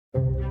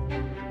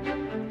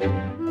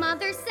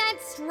mother said,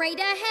 straight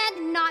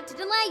ahead, not to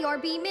delay or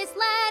be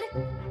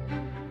misled.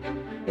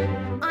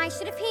 I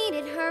should have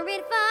heeded her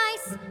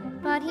advice,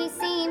 but he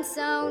seemed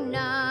so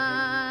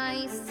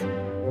nice.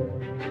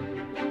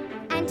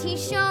 And he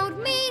showed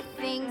me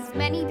things,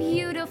 many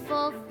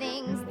beautiful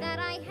things that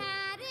I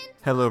hadn't.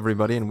 Hello,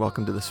 everybody, and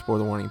welcome to the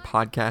Spoiler Warning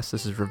Podcast.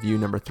 This is review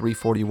number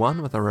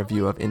 341 with our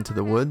review of Into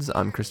the Woods.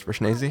 I'm Christopher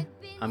Schnese.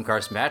 I'm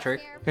Carson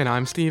Patrick. And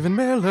I'm Stephen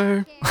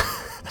Miller.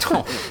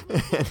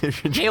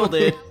 Nailed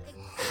it.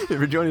 If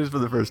you're joining us for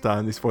the first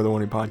time, the Spoiler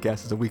Warning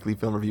Podcast is a weekly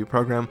film review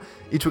program.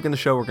 Each week in the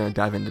show, we're going to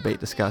dive in, debate,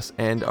 discuss,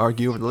 and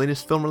argue over the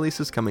latest film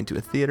releases coming to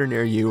a theater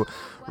near you.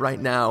 Right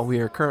now, we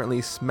are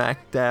currently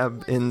smack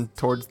dab in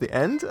towards the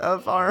end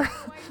of our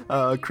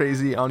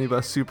crazy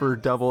omnibus super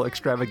double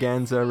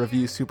extravaganza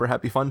review super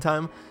happy fun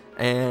time.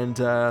 And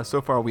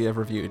so far, we have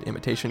reviewed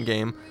Imitation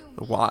Game,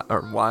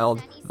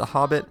 Wild, The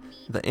Hobbit,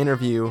 The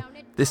Interview.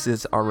 This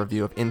is our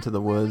review of Into the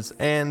Woods,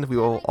 and we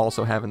will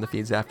also have in the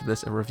feeds after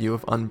this a review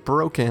of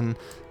Unbroken.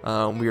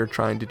 We are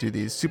trying to do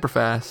these super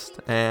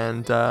fast,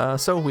 and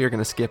so we are going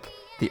to skip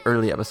the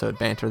early episode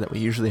banter that we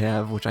usually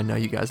have, which I know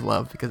you guys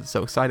love because it's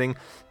so exciting,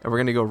 and we're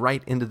going to go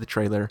right into the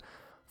trailer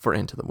for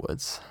Into the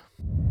Woods.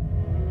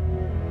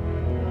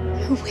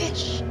 I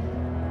wish.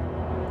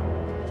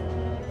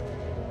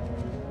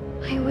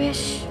 I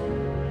wish.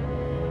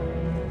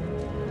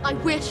 I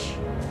wish.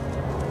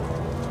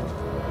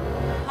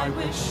 I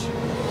wish.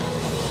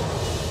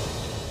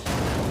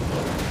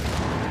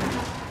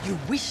 You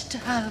wish to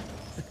have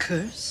the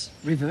curse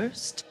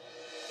reversed?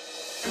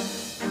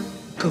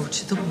 Go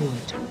to the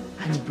wood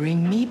and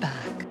bring me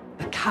back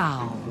a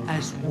cow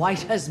as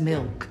white as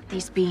milk.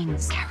 These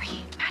beans carry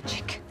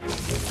magic.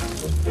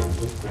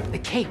 The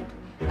cape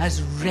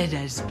as red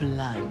as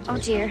blood. Oh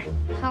dear,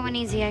 how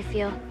uneasy I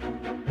feel.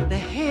 The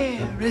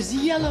hair as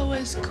yellow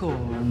as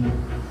corn.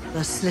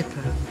 The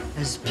slipper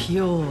as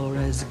pure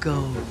as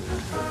gold.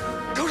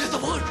 Go to the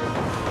wood!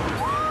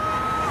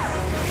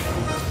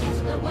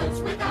 Into the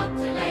woods without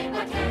delay,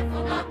 but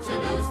careful not to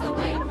lose the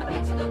way.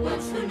 Into the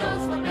woods, who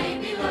knows what may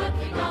be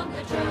lurking on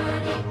the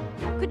journey.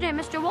 Good day,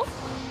 Mr. Wolf.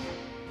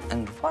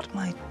 And what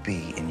might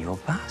be in your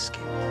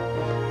basket?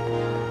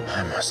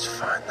 I must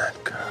find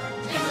that girl.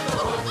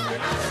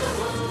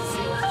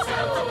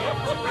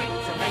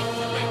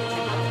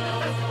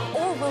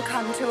 All will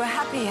come to a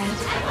happy end.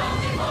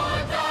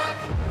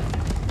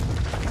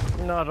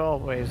 Not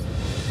always.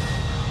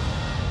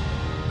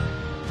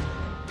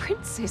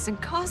 Princes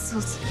and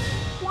castles.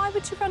 Why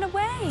would you run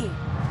away?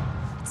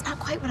 It's not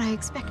quite what I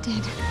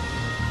expected.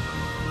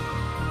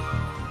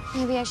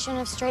 Maybe I shouldn't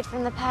have strayed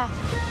from the path.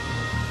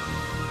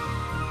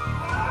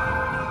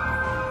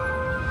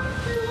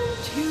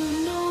 Don't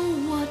you know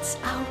what's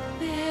out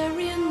there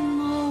in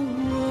the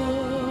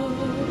world?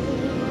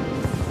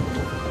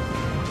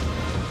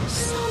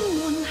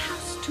 Someone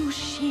has to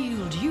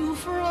shield you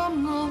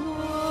from the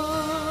world.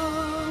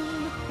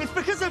 It's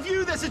because of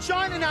you there's a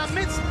giant in our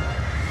midst.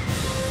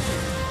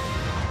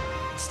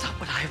 It's not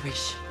what I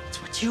wish. It's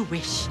what you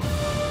wish.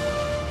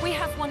 We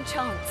have one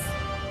chance.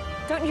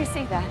 Don't you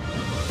see that?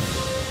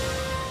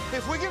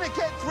 If we're gonna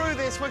get through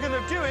this, we're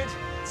gonna do it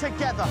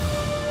together.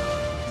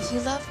 If you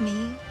love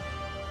me,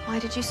 why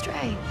did you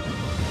stray?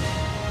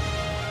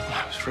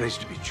 I was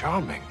raised to be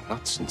charming,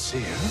 not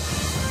sincere.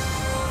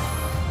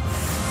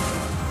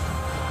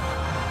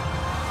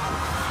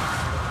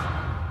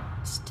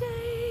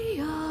 Stay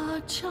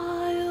a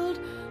child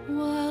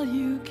while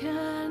you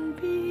can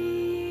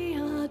be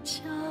a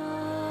child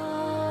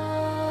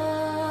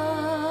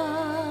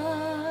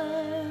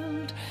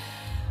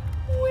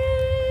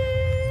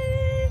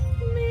with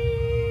me.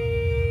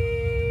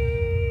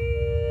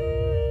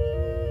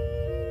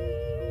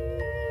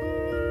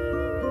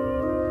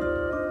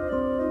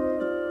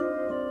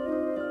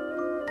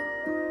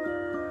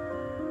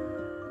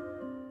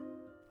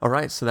 All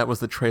right, so that was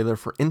the trailer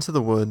for Into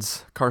the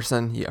Woods.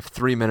 Carson, you have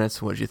 3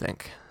 minutes. What did you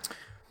think?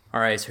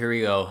 All right, so here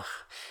we go.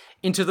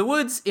 Into the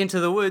woods, into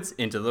the woods,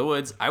 into the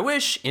woods. I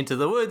wish. Into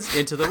the woods,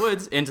 into the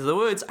woods, into the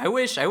woods. I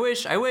wish, I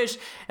wish, I wish.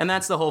 And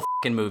that's the whole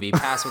fucking movie.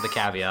 Pass with a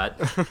caveat.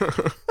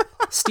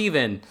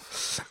 Steven.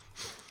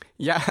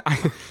 Yeah,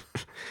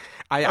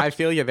 I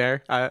feel you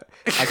there. I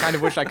kind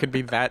of wish I could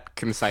be that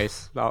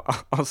concise.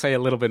 I'll say a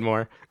little bit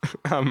more.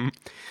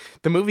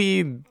 The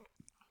movie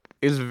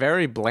is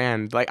very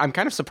bland. Like, I'm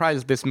kind of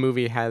surprised this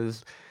movie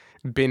has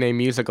been a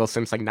musical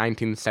since like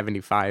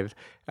 1975,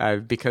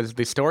 because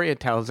the story it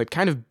tells, it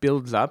kind of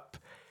builds up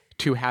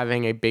to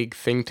having a big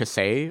thing to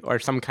say or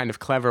some kind of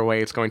clever way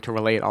it's going to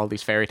relate all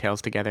these fairy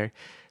tales together.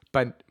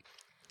 But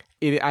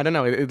I don't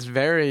know, it's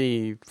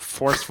very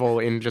forceful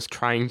in just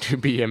trying to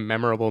be a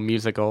memorable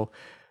musical.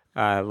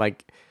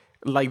 Like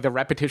the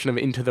repetition of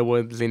Into the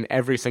Woods in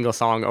every single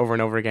song over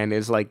and over again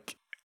is like,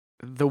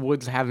 the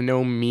woods have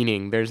no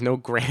meaning. There's no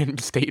grand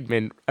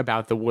statement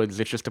about the woods.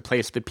 It's just a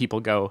place that people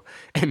go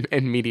and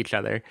meet each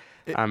other.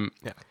 Yeah.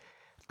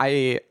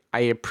 I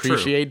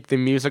appreciate the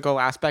musical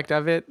aspect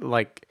of it.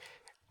 Like,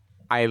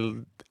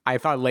 I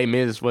thought Les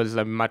Mis was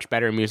a much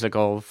better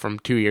musical from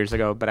 2 years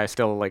ago, but I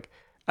still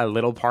a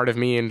little part of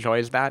me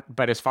enjoys that.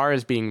 But as far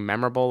as being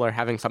memorable or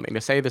having something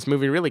to say, this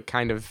movie really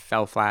kind of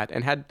fell flat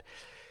and had,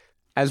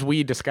 as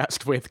we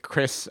discussed with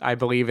Chris, I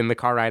believe, in the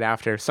car ride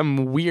after,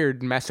 some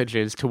weird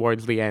messages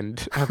towards the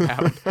end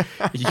about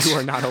you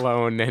are not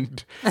alone.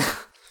 And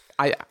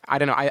I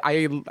don't know.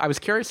 I was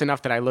curious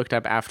enough that I looked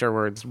up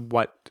afterwards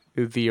what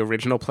the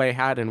original play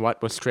had and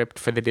what was stripped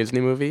for the Disney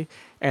movie.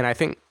 And I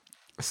think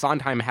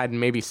Sondheim had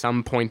maybe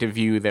some point of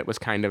view that was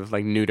kind of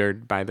like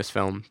neutered by this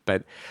film.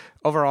 But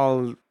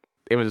overall,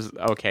 it was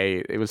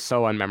okay. It was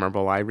so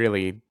unmemorable.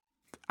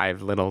 I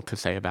have little to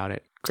say about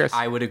it. Chris?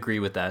 I would agree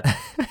with that.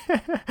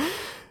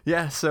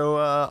 Yeah, so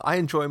I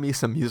enjoy me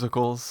some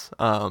musicals.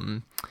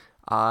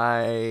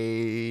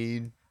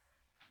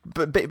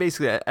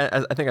 Basically,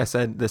 I think I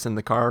said this in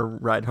the car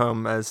ride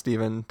home, as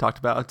Steven talked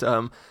about,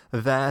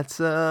 that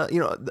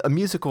a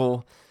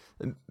musical,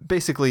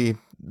 basically,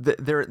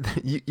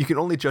 you can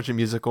only judge a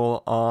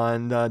musical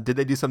on did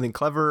they do something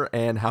clever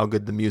and how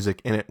good the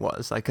music in it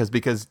was, like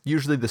because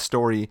usually the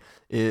story,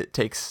 it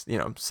takes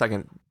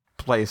second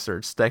place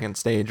or second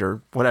stage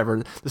or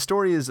whatever. The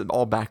story is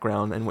all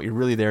background, and what you're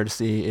really there to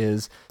see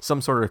is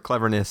some sort of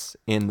cleverness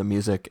in the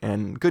music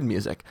and good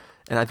music.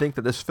 And I think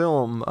that this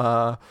film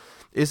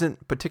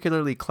isn't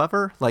particularly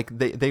clever. Like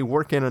they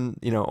work in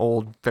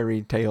old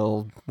fairy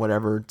tale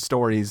whatever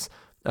stories,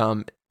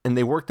 and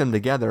they work them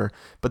together,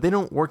 but they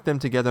don't work them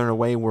together in a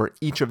way where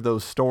each of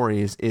those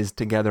stories is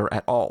together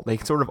at all. They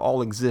sort of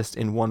all exist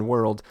in one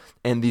world,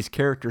 and these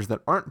characters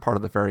that aren't part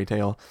of the fairy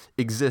tale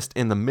exist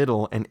in the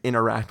middle and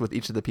interact with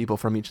each of the people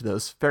from each of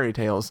those fairy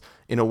tales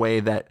in a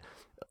way that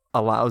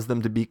allows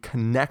them to be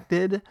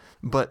connected,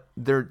 but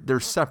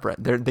they're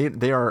separate.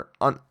 They are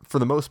for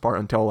the most part,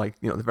 until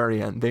the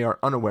very end, they are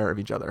unaware of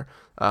each other.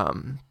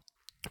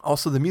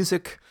 Also, the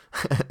music,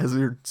 as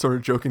we were sort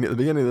of joking at the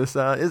beginning of this,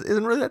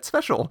 isn't really that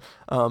special.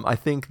 I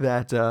think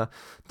that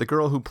the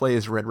girl who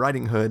plays Red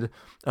Riding Hood,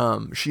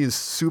 she is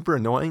super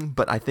annoying,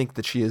 but I think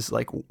that she is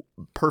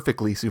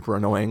perfectly super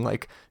annoying.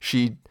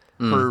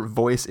 Her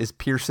voice is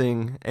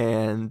piercing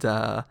and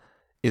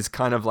is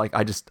kind of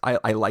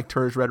I liked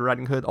her as Red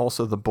Riding Hood.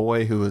 Also, the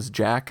boy who is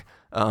Jack,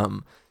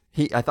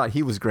 I thought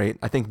he was great.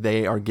 I think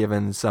they are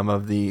given some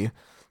of the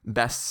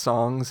best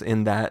songs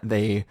in that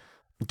they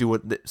do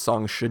what the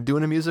songs should do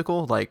in a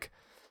musical. They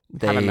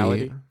have a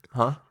melody.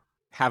 Huh?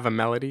 Have a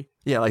melody.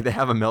 Yeah, they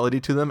have a melody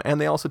to them,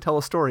 and they also tell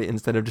a story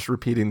instead of just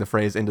repeating the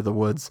phrase "into the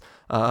woods."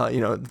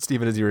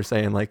 Stephen, as you were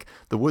saying,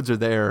 the woods are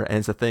there and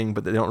it's a thing,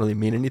 but they don't really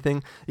mean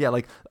anything. Yeah,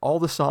 all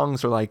the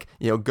songs are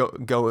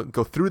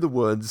go through the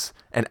woods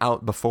and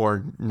out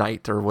before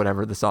night or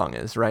whatever the song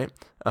is, right?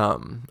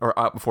 Or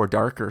out before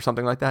dark or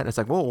something like that. And it's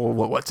whoa,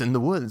 what's in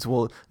the woods?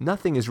 Well,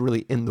 nothing is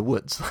really in the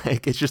woods.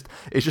 It's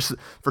just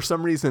for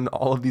some reason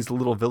all of these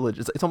little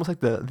villages. It's almost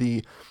like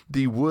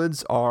the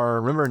woods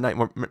are. Remember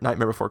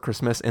Nightmare Before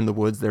Christmas? In the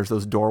woods, there's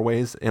those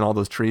doorways in all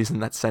those trees in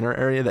that center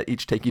area that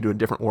each take you to a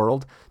different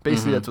world.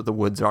 Basically, That's what the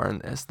woods are in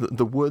this.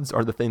 The woods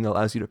are the thing that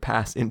allows you to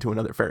pass into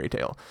another fairy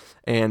tale,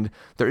 and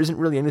there isn't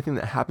really anything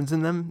that happens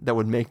in them that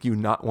would make you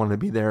not want to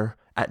be there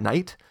at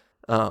night.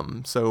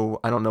 So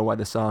I don't know why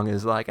the song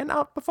is and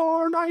out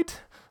before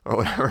night or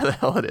whatever the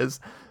hell it is.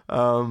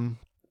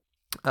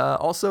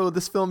 Also,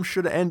 this film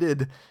should have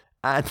ended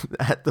at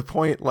the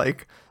point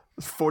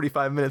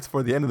 45 minutes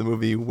before the end of the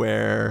movie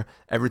where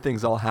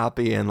everything's all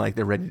happy and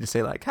they're ready to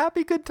say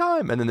happy good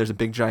time, and then there's a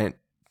big giant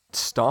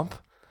stomp.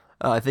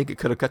 I think it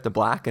could have cut to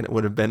black and it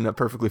would have been a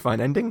perfectly fine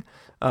ending.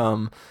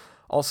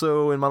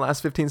 Also, in my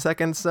last 15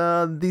 seconds,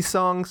 these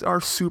songs are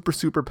super,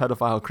 super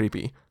pedophile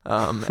creepy.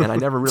 And I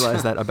never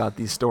realized that about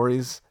these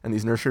stories and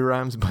these nursery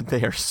rhymes, but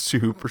they are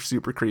super,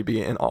 super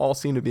creepy and all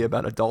seem to be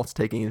about adults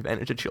taking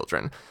advantage of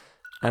children.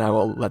 And I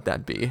will let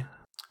that be.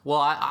 Well,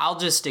 I'll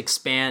just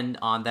expand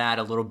on that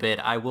a little bit.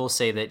 I will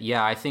say that,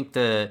 yeah, I think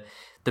the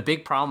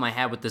big problem I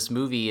had with this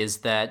movie is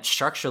that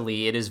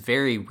structurally it is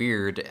very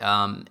weird.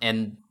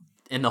 And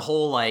the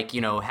whole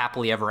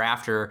happily ever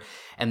after,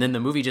 and then the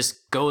movie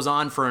just goes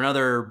on for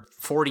another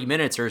 40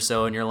 minutes or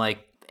so, and you're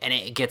and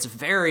it gets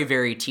very,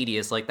 very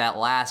tedious. That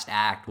last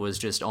act was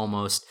just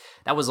almost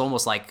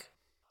like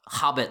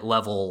Hobbit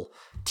level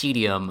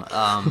tedium.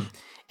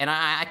 And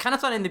I kind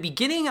of thought in the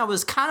beginning I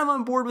was kind of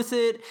on board with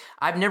it.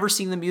 I've never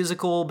seen the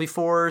musical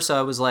before, so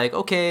I was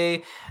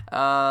okay,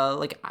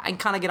 I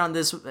kind of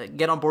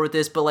get on board with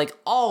this. But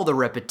all the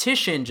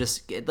repetition,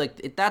 just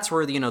that's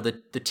where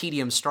the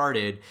tedium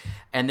started.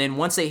 And then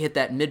once they hit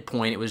that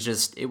midpoint,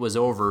 it was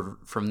over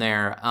from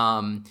there.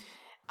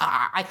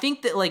 I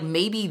think that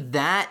maybe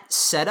that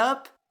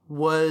setup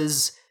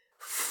was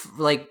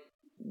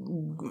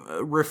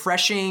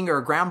refreshing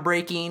or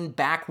groundbreaking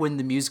back when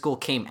the musical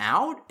came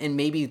out, and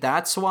maybe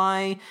that's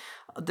why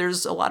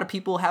there's a lot of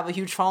people have a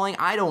huge following.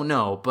 I don't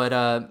know, but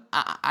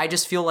I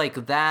just feel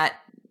that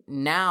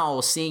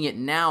now, seeing it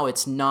now,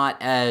 it's not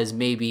as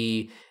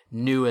maybe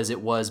new as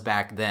it was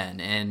back then.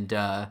 And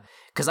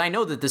because I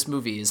know that this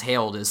movie is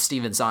hailed as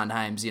Stephen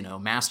Sondheim's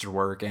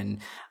masterwork, and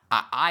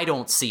I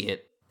don't see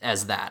it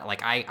as that.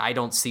 I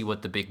don't see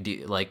what the big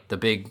deal, the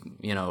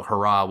big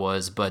hurrah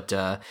was, but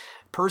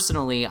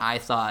personally, I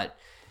thought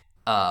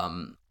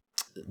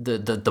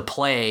the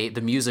play,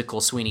 the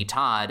musical Sweeney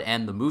Todd,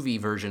 and the movie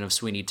version of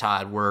Sweeney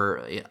Todd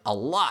were a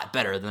lot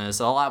better than this,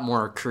 a lot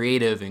more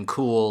creative and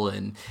cool,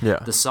 and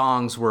the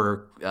songs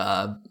were,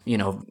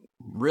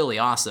 really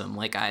awesome.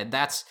 Like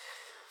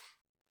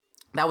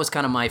that was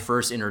kind of my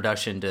first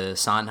introduction to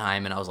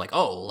Sondheim, and I was like,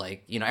 oh,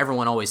 like,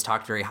 everyone always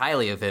talked very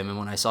highly of him, and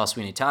when I saw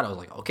Sweeney Todd, I was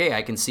like, okay,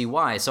 I can see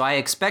why. So I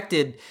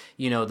expected,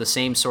 the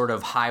same sort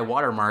of high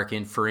watermark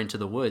for Into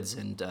the Woods,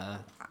 and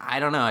I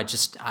don't know,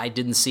 I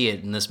didn't see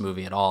it in this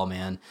movie at all,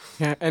 man.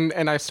 Yeah,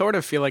 and I sort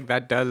of feel like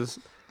that does,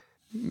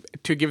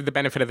 to give the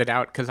benefit of the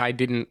doubt, because I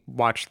didn't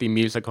watch the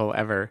musical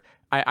ever,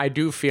 I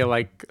do feel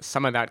like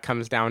some of that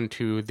comes down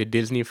to the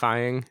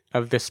Disney-fying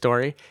of this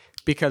story,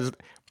 because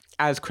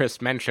as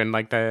Chris mentioned,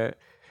 like the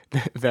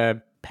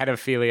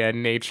pedophilia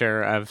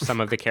nature of some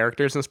of the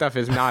characters and stuff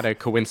is not a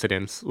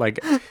coincidence. Like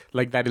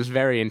that is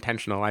very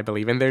intentional, I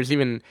believe. And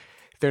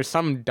there's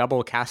some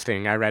double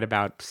casting I read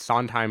about.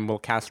 Sondheim will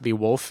cast the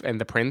wolf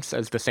and the prince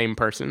as the same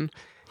person.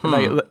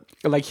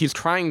 Like he's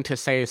trying to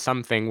say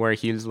something where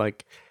he's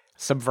like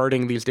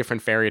subverting these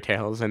different fairy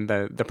tales, and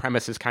the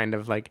premise is kind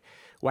of like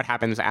what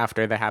happens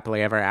after the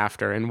happily ever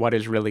after and what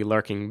is really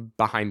lurking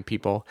behind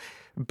people.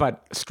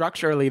 But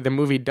structurally, the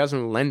movie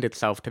doesn't lend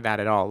itself to that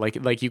at all.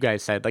 Like you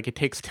guys said, like it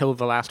takes till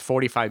the last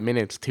 45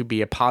 minutes to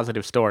be a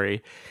positive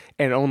story,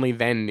 and only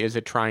then is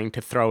it trying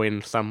to throw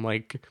in some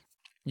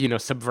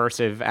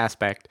subversive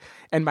aspect.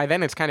 And by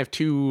then, it's kind of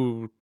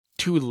too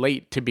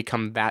late to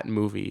become that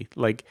movie.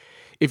 Like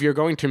if you're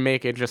going to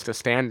make it just a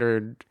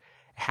standard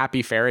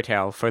happy fairy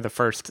tale for the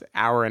first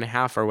hour and a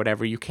half or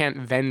whatever, you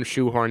can't then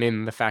shoehorn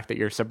in the fact that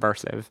you're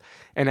subversive.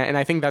 And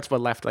I think that's what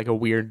left like a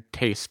weird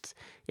taste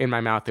in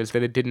my mouth, is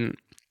that it didn't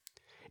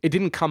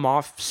come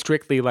off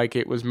strictly like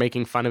it was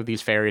making fun of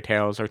these fairy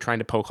tales or trying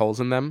to poke holes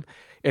in them.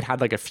 It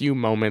had like a few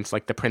moments,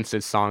 like the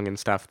prince's song and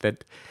stuff,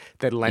 that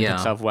lent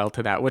itself well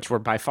to that, which were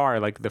by far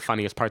like the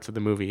funniest parts of the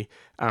movie.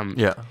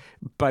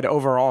 But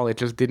overall, it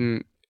just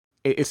didn't.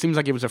 It seems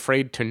like it was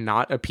afraid to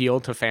not appeal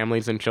to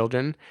families and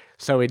children,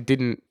 so it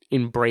didn't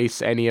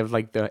embrace any of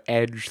like the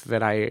edge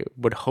that I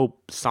would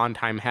hope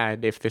Sondheim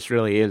had if this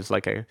really is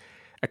like a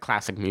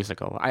classic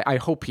musical. I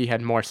hope he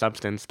had more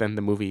substance than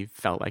the movie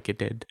felt like it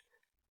did.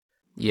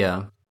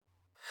 Yeah.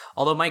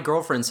 Although my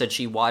girlfriend said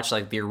she watched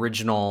like the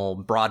original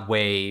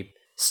Broadway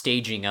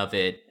staging of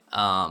it,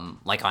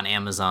 like on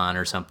Amazon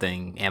or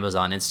something,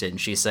 Amazon Instant, and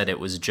she said it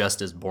was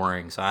just as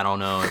boring. So I don't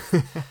know.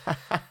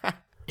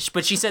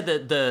 But she said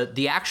that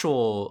the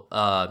actual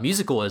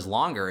musical is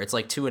longer. It's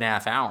like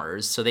 2.5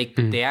 hours. So they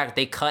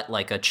cut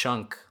like a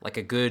chunk, like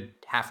a good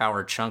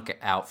half-hour chunk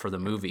out for the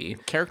movie.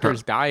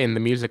 Characters die in the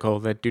musical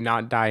that do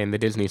not die in the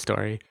Disney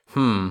story.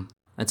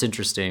 That's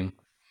interesting.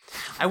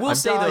 Right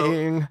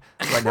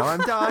now I'm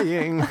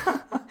dying.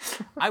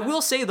 I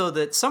will say though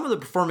that some of the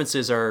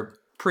performances are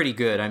pretty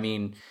good. I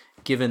mean,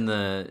 given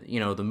the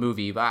the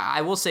movie, but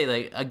I will say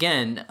that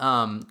again,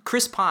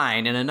 Chris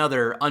Pine in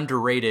another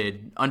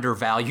underrated,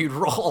 undervalued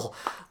role.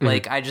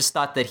 Like I just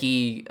thought that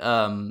he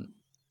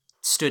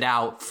stood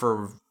out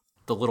for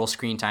the little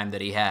screen time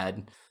that he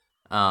had.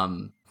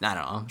 I don't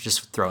know,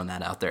 just throwing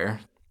that out there.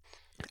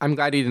 I'm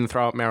glad he didn't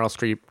throw out Meryl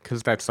Streep,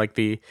 because that's like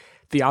the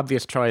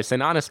obvious choice.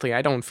 And honestly,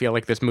 I don't feel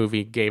like this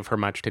movie gave her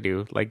much to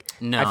do. Like,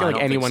 no, I feel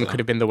like anyone could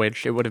have been the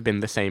witch. It would have been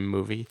the same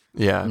movie.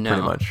 Yeah,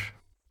 pretty much.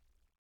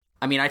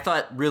 I mean, I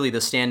thought really the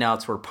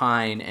standouts were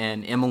Pine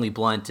and Emily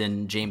Blunt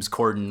and James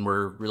Corden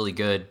were really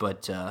good,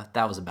 but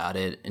that was about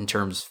it in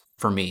terms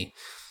for me.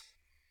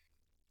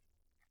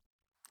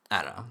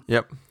 I don't know.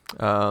 Yep.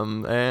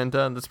 And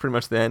that's pretty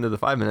much the end of the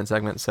 5-minute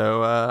segment.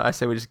 So I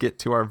say we just get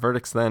to our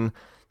verdicts then.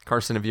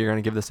 Carson, if you're going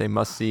to give this a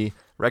must-see,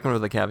 recommend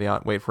with a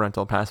caveat, wait for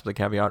rental, pass with a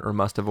caveat, or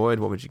must avoid,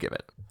 what would you give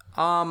it?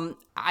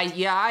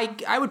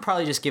 I would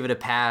probably just give it a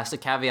pass. The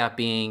caveat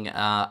being,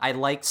 I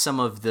liked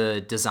some of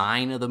the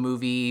design of the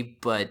movie,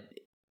 but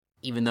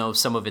even though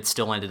some of it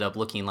still ended up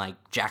looking like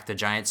Jack the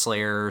Giant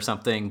Slayer or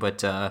something,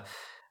 but I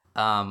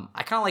kind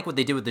of like what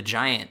they did with the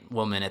giant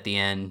woman at the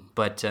end,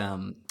 but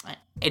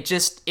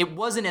it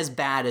wasn't as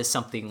bad as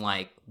something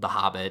like The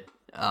Hobbit,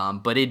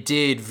 but it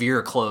did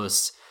veer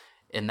close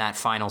in that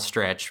final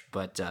stretch,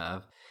 but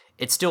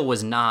it still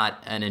was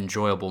not an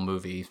enjoyable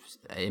movie,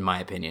 in my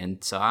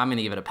opinion, so I'm going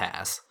to give it a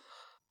pass.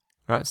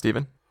 All right,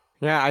 Steven?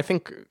 Yeah, I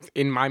think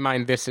in my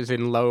mind this is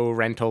in low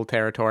rental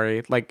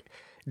territory. Like,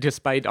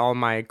 despite all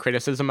my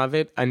criticism of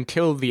it,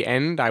 until the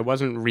end, I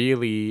wasn't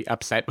really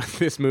upset with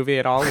this movie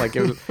at all. Like,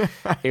 it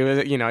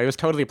was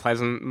totally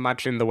pleasant,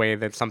 much in the way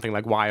that something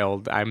like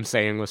Wild, I'm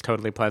saying, was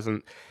totally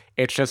pleasant.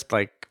 It's just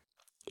like,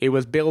 it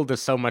was billed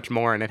as so much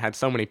more, and it had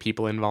so many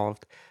people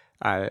involved.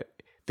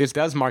 This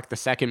does mark the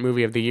second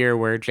movie of the year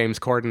where James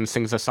Corden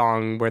sings a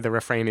song where the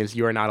refrain is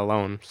 "You're Not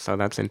Alone," so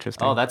that's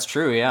interesting. Oh, that's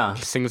true, yeah.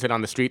 He sings it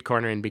on the street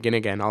corner in Begin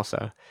Again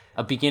also.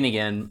 Begin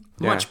Again,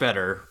 much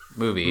better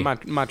movie.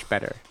 Much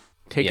better.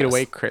 Take it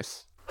away,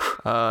 Chris.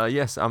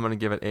 Yes, I'm going to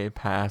give it a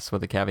pass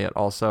with a caveat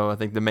also. I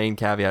think the main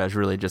caveat is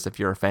really just if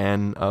you're a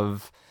fan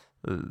of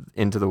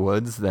Into the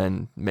Woods,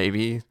 then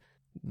maybe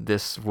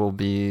this will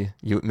be,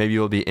 maybe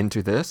you'll be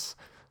into this.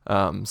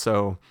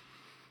 So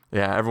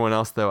Yeah, everyone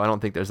else, though, I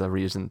don't think there's a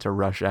reason to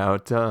rush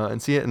out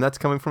and see it. And that's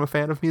coming from a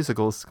fan of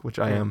musicals, which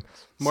I am.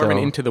 More of an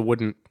Into the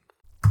Wooden.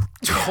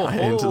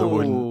 Into the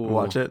Wooden.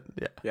 Watch it.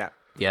 Yeah. Yeah.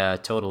 Yeah,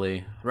 totally.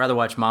 I'd rather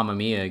watch Mamma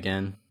Mia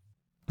again.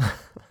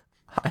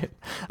 I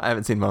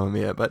haven't seen Mamma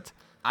Mia, but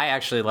I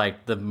actually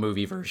like the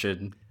movie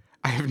version.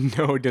 I have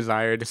no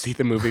desire to see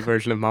the movie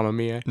version of Mamma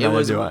Mia. It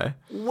was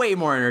way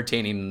more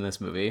entertaining than this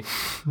movie.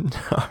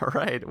 All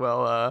right.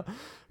 Well,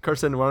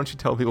 Carson, why don't you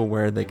tell people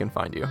where they can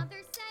find you?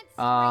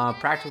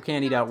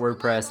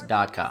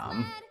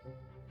 Practicalcandy.wordpress.com.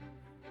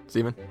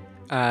 Steven?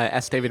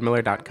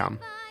 sdavidmiller.com.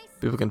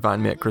 People can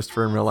find me at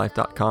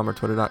ChristopherInRealLife.com or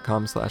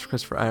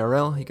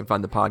Twitter.com/ChristopherIRL. You can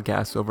find the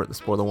podcast over at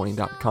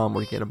thespoilerwarning.com,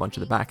 where you get a bunch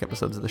of the back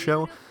episodes of the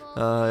show.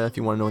 If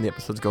you want to know when the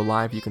episodes go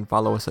live, you can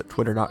follow us at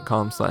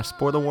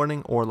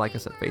Twitter.com/spoilerwarning or like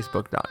us at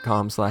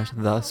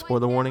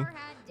Facebook.com/thespoilerwarning.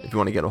 If you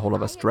want to get a hold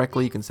of us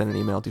directly, you can send an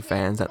email to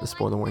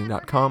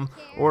fans@thespoilerwarning.com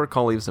or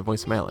leave us a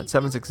voicemail at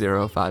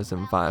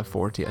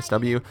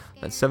 760-575-4TSW.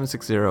 That's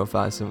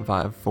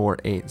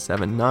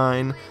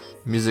 760-575-4879.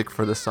 Music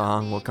for the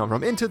song will come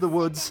from Into the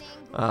Woods.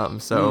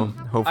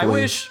 Hopefully. I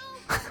wish.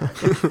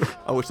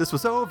 I wish this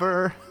was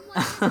over.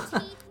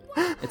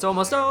 It's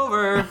almost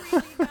over.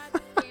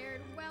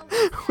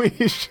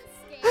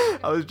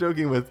 I was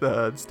joking with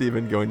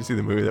Steven going to see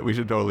the movie that we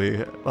should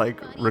totally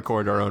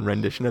record our own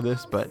rendition of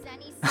this, but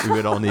we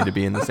would all need to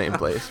be in the same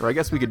place. Or I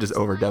guess we could just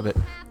overdub it.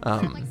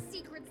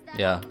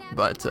 Yeah.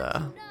 But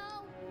yeah,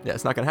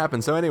 it's not gonna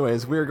happen. So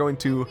anyways, we're going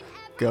to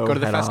go to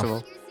the festival.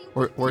 Off.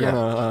 We're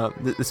gonna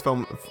this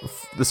film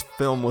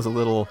was a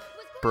little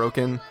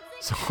broken,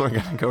 so we're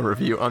gonna go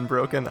review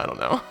Unbroken. I don't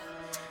know.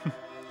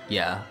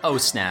 Yeah. Oh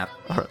snap.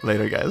 All right,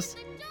 later, guys.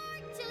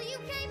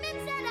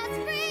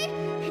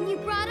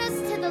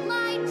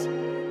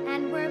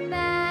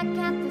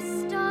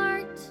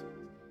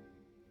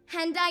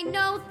 And I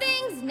know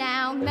things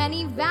now,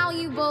 many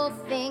valuable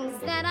things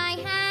that I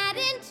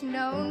hadn't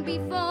known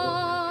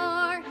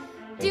before.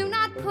 Do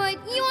not put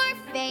your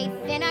faith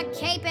in a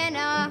cape and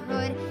a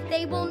hood.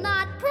 They will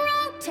not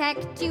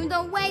protect you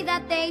the way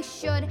that they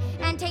should.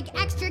 And take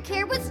extra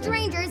care with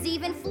strangers.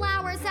 Even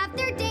flowers have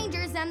their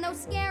dangers, and though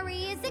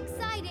scary is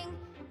exciting,